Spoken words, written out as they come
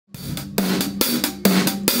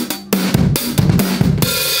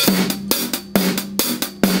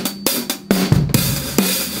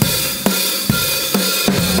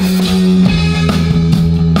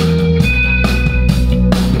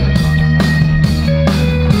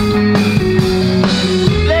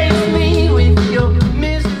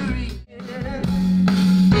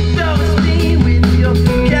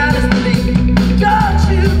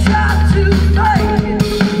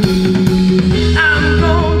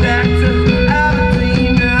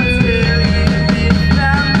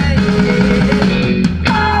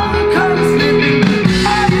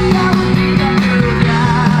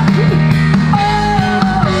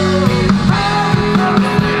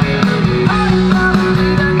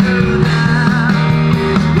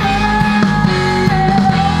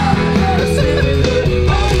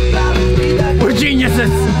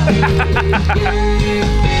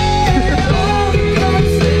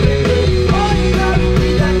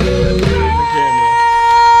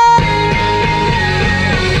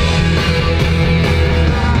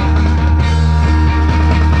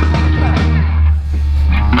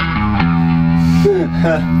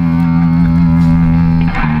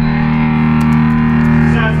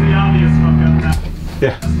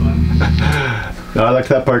I like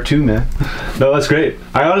that part too, man. No, that's great.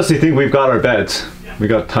 I honestly think we've got our beds. We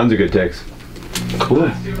got tons of good takes.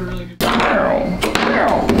 Cool.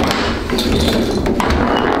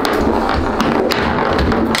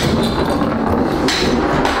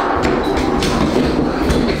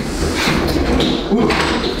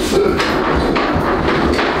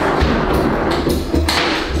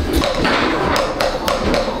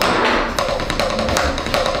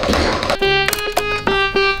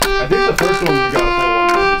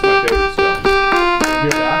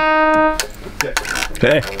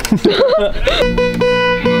 Hey.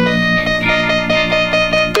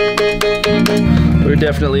 We're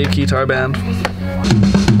definitely a guitar band.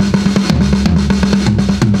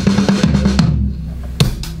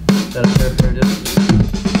 That's fair,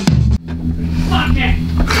 Fuck it!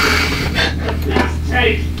 That's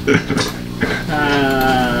tape!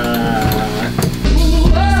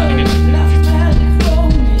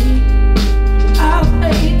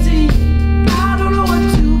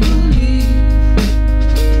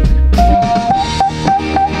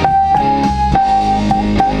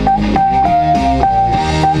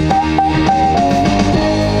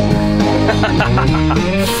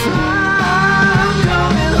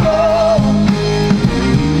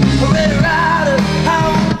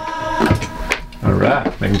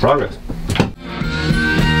 Alright, making progress.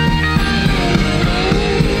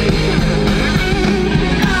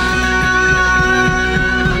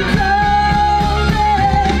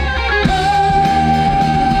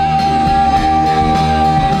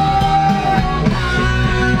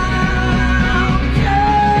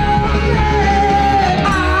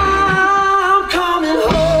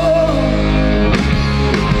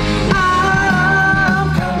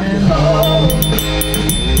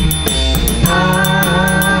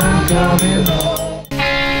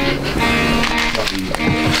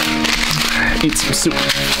 Eat some soup.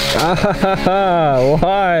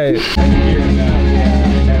 Why?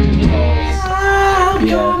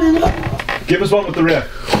 Give us one with the riff.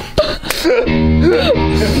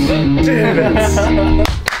 Damn it.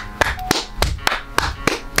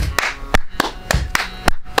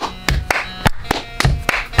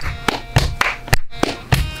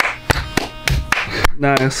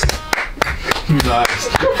 Nice. Nice.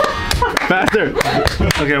 Faster.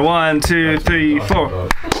 Okay, 1, 2, 3, 4.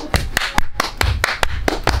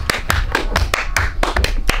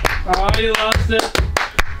 Oh, you lost it.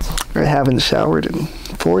 I haven't showered in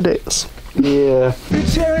 4 days. Yeah. You're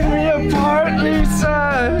tearing me apart,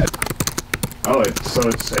 Lisa. Oh, so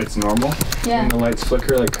it's normal? Yeah. And the lights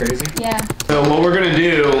flicker like crazy? Yeah. So what we're gonna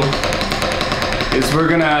do is we're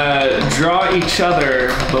gonna draw each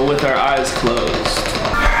other, but with our eyes closed.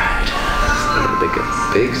 Make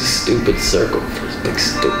a big stupid circle for his big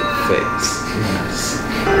stupid face. Yes.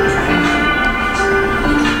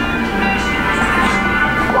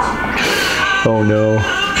 Oh no.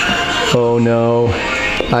 Oh no.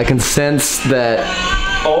 I can sense that.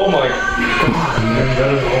 Oh my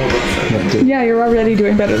god. Yeah, you're already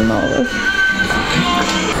doing better than all of us.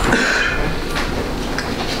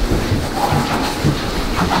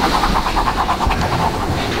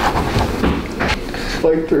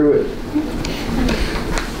 Like through it.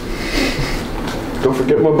 Don't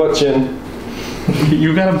forget my butt chin.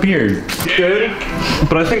 You got a beard. Good.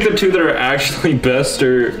 But I think the two that are actually best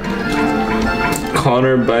are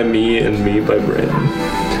Connor by me and me by Brandon.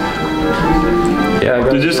 Yeah,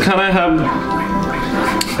 They just kind of have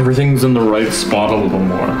everything's in the right spot a little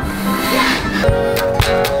more.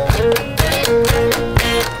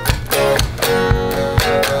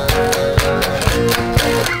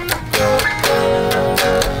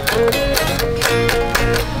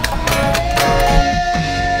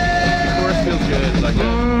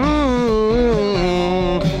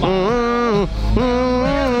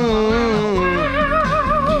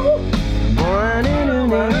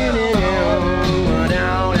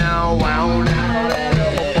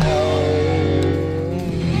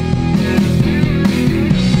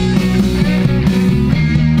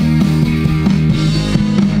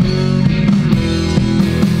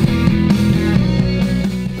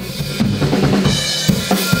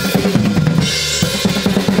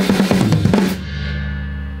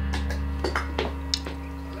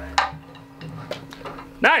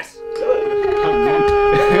 Nice!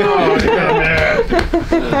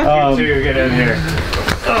 Two, get in here.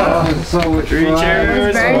 so much Three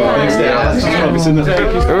chairs. Thanks, Dad.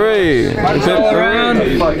 Hooray!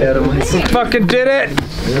 Fucking did it!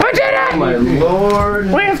 I did it! My lord!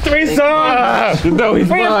 We have 3 songs! No, he's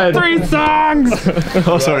We have 3 songs!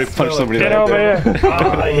 Oh, sorry, punch somebody. Get over here!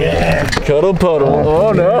 Oh yeah! Cuddle puddle.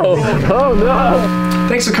 Oh no! Oh no!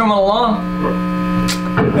 Thanks for coming along.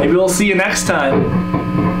 Maybe we'll see you next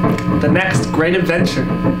time. The next great adventure.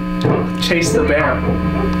 Chase the bear.